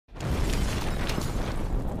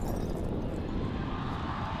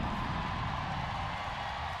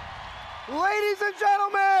Ladies and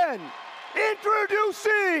gentlemen,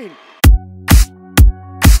 introducing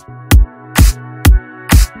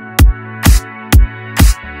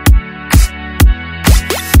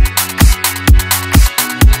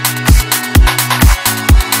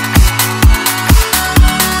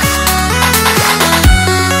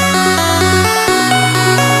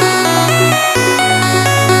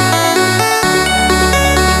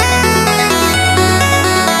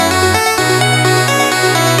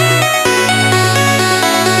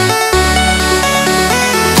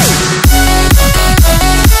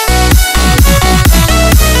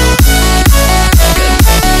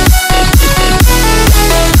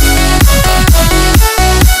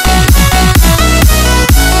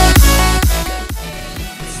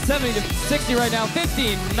to 60 right now,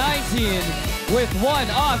 15, 19 with one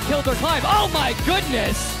off, kilter climb. Oh my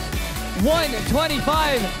goodness!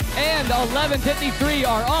 125 and 1153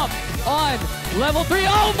 are up on level 3.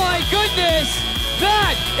 Oh my goodness!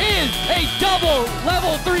 That is a double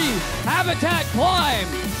level 3 habitat climb.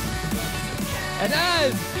 And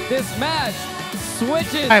as this match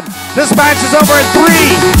switches, this match is over in 3,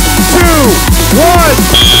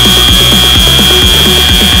 2, 1.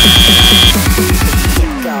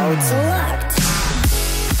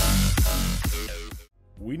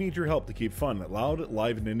 We need your help to keep fun loud,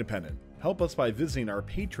 live, and independent. Help us by visiting our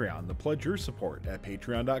Patreon to pledge your support at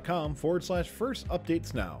patreon.com/first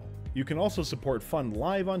updates now. You can also support Fun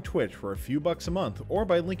live on Twitch for a few bucks a month or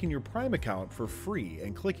by linking your Prime account for free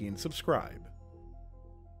and clicking subscribe.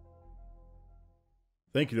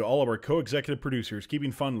 Thank you to all of our co-executive producers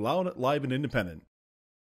keeping Fun loud, live, and independent.